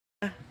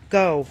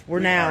Go. We're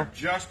now. We are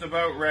just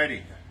about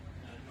ready.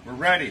 We're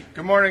ready.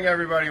 Good morning,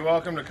 everybody.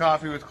 Welcome to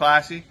Coffee with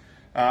Classy.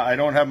 I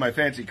don't have my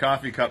fancy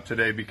coffee cup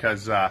today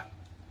because, well,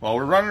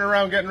 we're running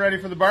around getting ready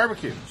for the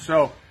barbecue.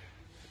 So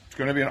it's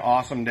going to be an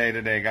awesome day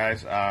today,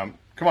 guys.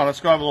 Come on,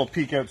 let's go have a little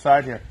peek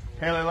outside here.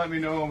 Haley, let me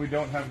know when we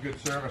don't have good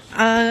service.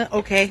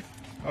 Okay.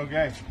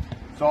 Okay.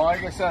 So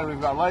like I said,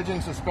 we've got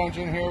Legend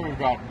suspension here. We've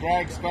got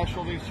drag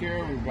specialties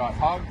here. We've got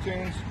Hog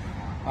Tunes,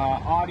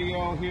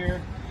 audio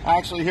here.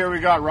 Actually, here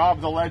we got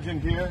Rob the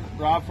Legend here.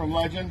 Rob from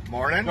Legend.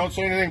 Morning. Don't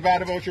say anything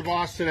bad about your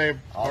boss today.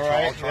 All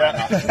right.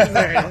 That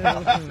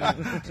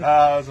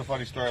was a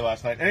funny story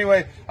last night.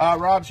 Anyway,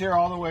 Rob's here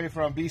all the way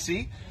from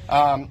BC,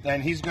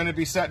 and he's going to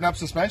be setting up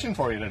suspension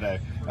for you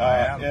today.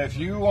 If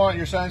you want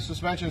your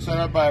suspension set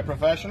up by a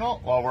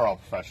professional, well, we're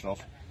all professionals.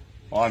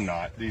 Well, I'm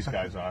not. These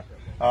guys are.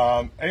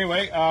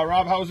 Anyway,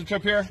 Rob, how was the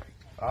trip here?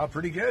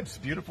 Pretty good. It's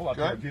beautiful up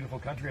here. Beautiful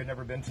country. I'd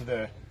never been to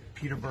the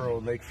Peterborough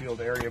Lakefield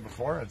area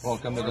before. It's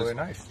really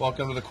nice.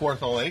 Welcome to the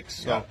Kawartha Lakes.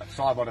 So. Yeah, I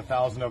saw about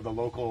 1,000 of the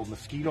local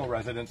mosquito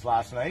residents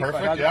last night.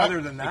 Perfect. But yeah.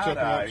 Other than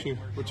that,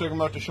 we took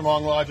them out to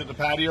Shamong Lodge at the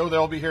patio.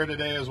 They'll be here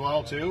today as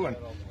well too. And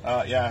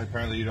yeah,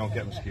 apparently you don't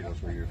get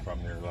mosquitoes where you're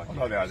from. They're lucky.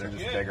 Oh, they're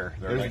just bigger.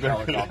 They're like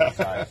helicopter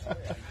size.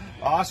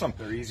 Awesome.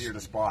 They're easier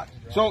to spot.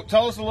 So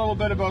tell us a little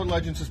bit about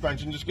Legend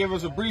Suspension. Just give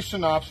us a brief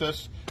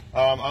synopsis.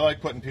 I like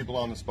putting people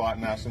on the spot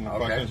and asking them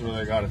questions where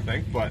they got to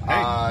think. But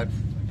hey.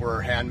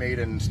 We're handmade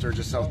in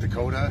Sturgis, South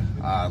Dakota.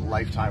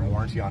 Lifetime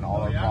warranty on all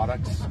our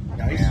products.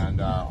 Nice.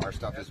 And our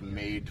stuff is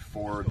made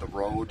for the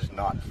road,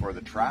 not for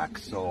the track.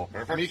 So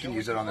you can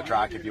use it on the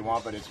track if you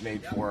want, but it's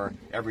made for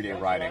everyday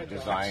riding,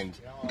 designed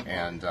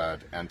and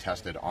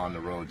tested on the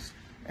roads.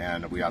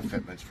 And we have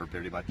fitments for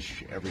pretty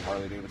much every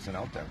Harley Davidson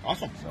out there.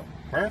 Awesome. So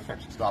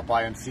perfect. Stop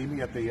by and see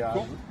me at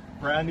the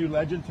brand new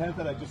Legend tent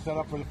that I just set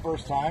up for the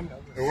first time.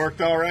 It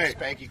worked all right.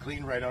 Spanky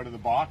clean right out of the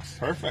box.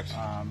 Perfect.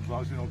 As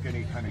long as we don't get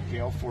any kind of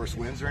gale force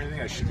winds or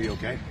anything, I should be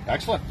okay.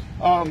 Excellent.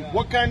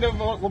 What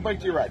bike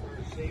do you ride?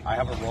 I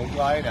have a Road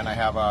Glide and I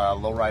have a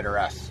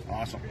Lowrider S.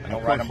 Awesome. I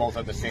don't ride them both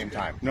at the same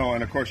time. No,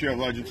 and of course you have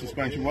Legend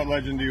suspension. What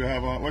Legend do you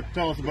have on?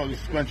 Tell us about the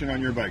suspension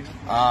on your bikes.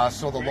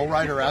 So the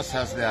Lowrider S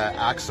has the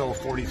AXO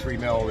 43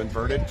 mil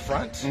inverted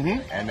front,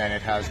 and then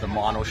it has the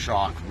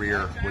monoshock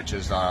rear, which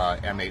is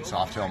M8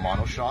 Softail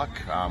monoshock.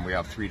 We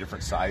have 3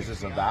 different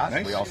sizes of that.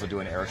 Nice. We also do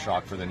an air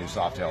shock for the new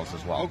Softails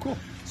as well. Oh, cool.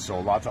 So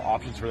lots of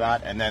options for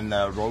that. And then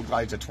the Road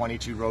Glide's a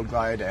 22 Road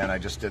Glide, and I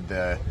just did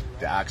the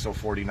AXO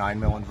 49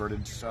 mil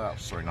inverted,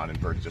 sorry, not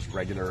inverted, just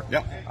regular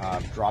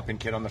drop-in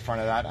kit on the front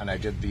of that, and I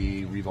did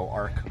the Revo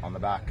Arc on the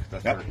back, the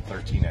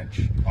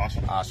 13-inch.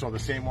 Awesome. So the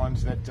same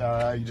ones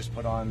that you just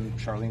put on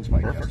Charlene's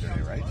bike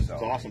yesterday, right? So.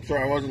 That's awesome.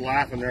 Sorry, I wasn't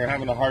laughing. They're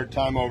having a hard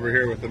time over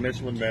here with the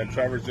Michelin man.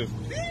 Trevor's just...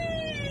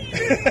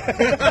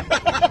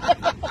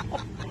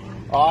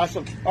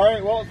 Awesome. All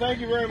right, well, thank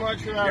you very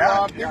much for that,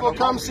 Rob. People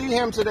come see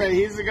him today.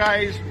 He's the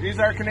guy, he's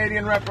our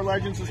Canadian rep for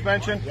Legend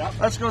Suspension.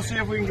 Let's go see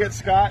if we can get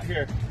Scott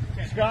here.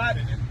 Scott,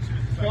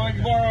 can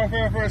we borrow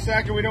here for a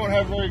second? We don't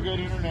have very good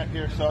internet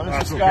here, so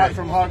this is Scott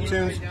from Hog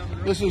Tunes.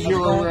 This is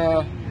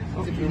your...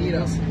 if you need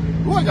us.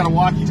 Ooh, I got a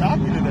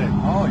walkie-talkie today.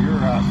 Oh,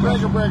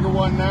 you're Breaker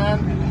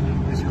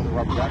 19. These are the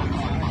rubber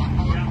duckies.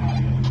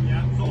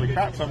 Holy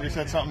crap, somebody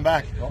said something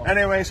back.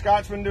 Anyway,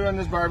 Scott's been doing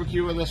this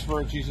barbecue with us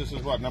for, Jesus,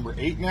 is what, number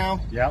 8 now?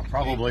 Yeah,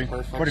 probably.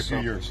 Perfect. Quite a few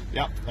years.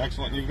 Yep,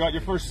 excellent. You've got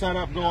your first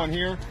setup going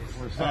here.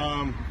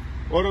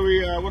 What are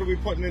we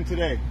putting in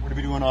today? We're going to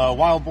be doing a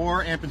wild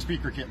boar amp and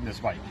speaker kit in this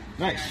bike.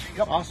 Nice.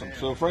 Yep. Awesome.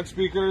 So front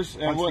speakers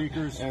and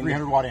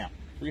 300 watt amp.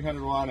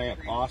 300 watt amp.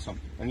 Awesome.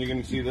 And you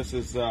can see this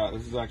is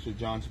actually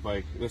John's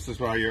bike. This is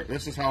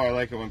how I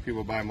like it when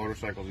people buy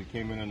motorcycles. He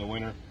came in the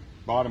winter,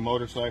 bought a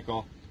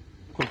motorcycle,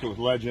 equipped it with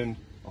Legend,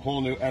 a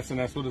whole new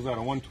SNS. What is that?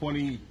 A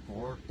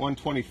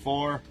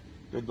 124.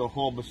 Did the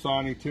whole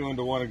Bassani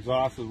 2-into-1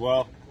 exhaust as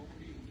well.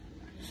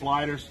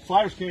 Sliders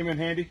came in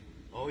handy.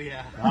 Oh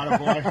yeah.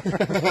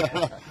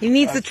 Attaboy. He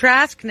needs the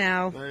Trask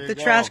now. The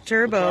Trask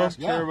Turbo. The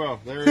Trask Turbo.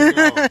 There you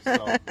go.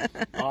 So,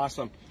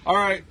 awesome. All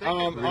right.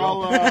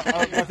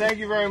 Thank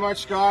you very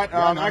much, Scott.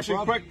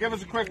 Give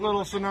us a quick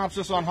little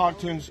synopsis on Hog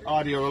Tunes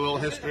audio, a little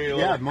history.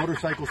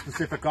 Motorcycle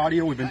specific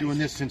audio. We've been doing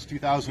this since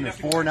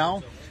 2004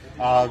 now.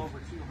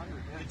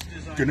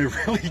 Gonna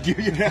really give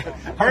you that.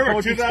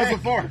 Perfect,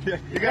 2004.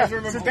 You guys are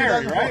in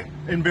Barrie, right?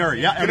 In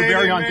Barrie, yeah, in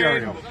Barrie,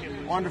 Ontario.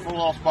 Wonderful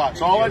little spot.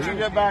 So I'll let you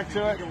get back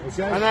to it,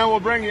 and then we'll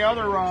bring the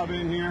other Rob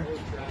in here.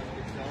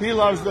 He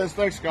loves this.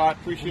 Thanks, Scott.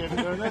 Appreciate it.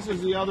 And this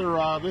is the other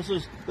Rob. This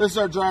is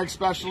our drag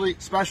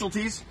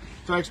specialties.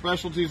 Drag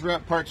Specialties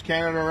rep, Parts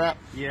Canada rep.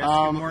 Yes,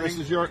 good morning. This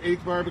is your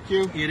 8th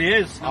barbecue. It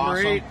is, number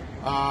 8.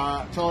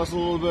 Tell us a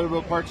little bit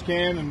about Parts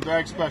Can and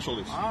Drag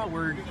Specialties.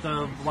 We're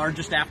the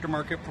largest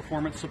aftermarket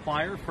performance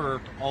supplier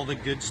for all the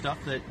good stuff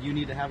that you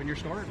need to have in your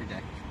store every day.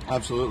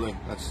 Absolutely.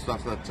 That's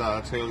stuff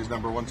that's Haley's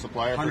 #1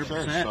 supplier 100%. for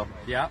sure. So.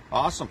 Yeah.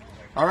 Awesome.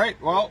 All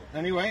right. Well,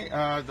 anyway,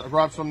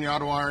 Rob's from the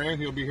Ottawa area.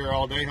 He'll be here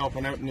all day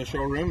helping out in the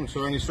showroom.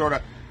 So any sort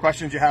of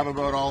questions you have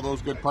about all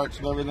those good parts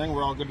and everything,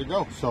 we're all good to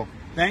go. So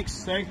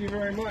thanks. Thank you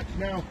very much.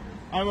 Now,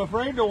 I'm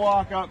afraid to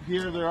walk up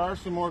here. There are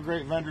some more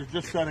great vendors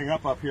just setting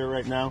up here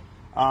right now.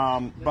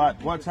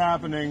 But what's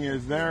happening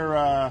is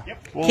they're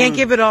Can't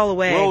give it all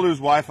away. We'll lose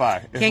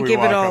Wi-Fi. If Can't we give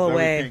it walk all up there.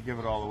 away. We can't give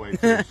it all away.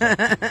 Too,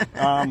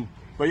 so.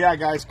 But yeah,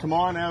 guys, come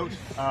on out.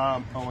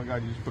 Oh my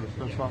God, you just put a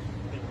fish off.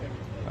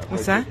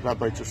 What's that? That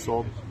bite just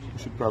sold. You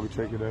should probably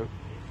take it out.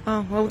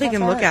 Oh, well, they That's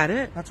can all look right. at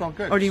it. That's all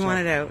good. Or do you So, want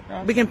it out?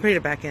 yeah. We can put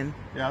it back in.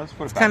 Yeah, let's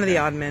put it It's back kind of the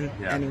in. odd man,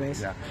 Yeah, anyways.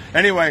 Yeah.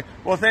 Anyway,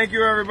 well, thank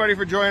you everybody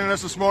for joining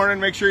us this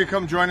morning. Make sure you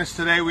come join us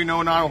today. We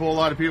know not a whole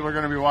lot of people are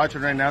going to be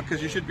watching right now because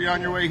you should be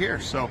on your way here.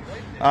 So,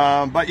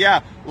 but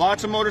yeah,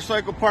 lots of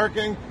motorcycle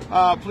parking.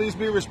 Please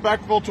be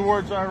respectful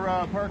towards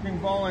our parking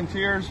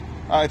volunteers.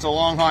 It's a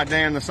long, hot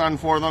day in the sun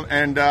for them,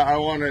 and I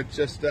want to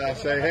just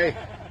say, hey,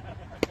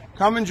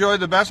 come enjoy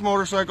the best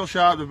motorcycle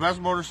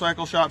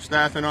shop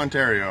staff in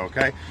Ontario,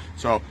 okay?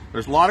 So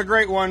there's a lot of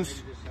great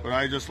ones, but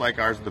I just like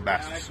ours the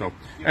best. So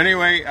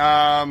anyway,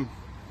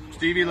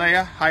 Stevie,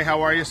 Leia, hi,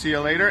 how are you? See you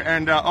later.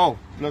 And oh,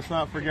 let's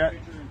not forget,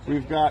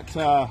 we've got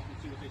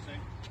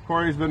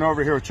Corey's been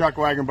over here with Chuck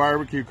Wagon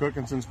Barbecue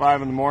cooking since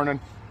 5 in the morning.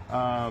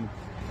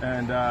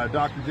 And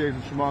Dr. J's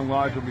and Shamong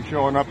Lodge will be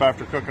showing up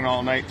after cooking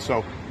all night.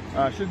 So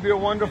should be a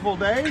wonderful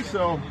day.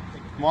 So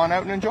come on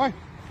out and enjoy.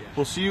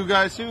 We'll see you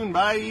guys soon.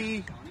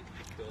 Bye.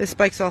 This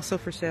bike's also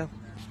for sale.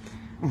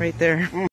 Right there.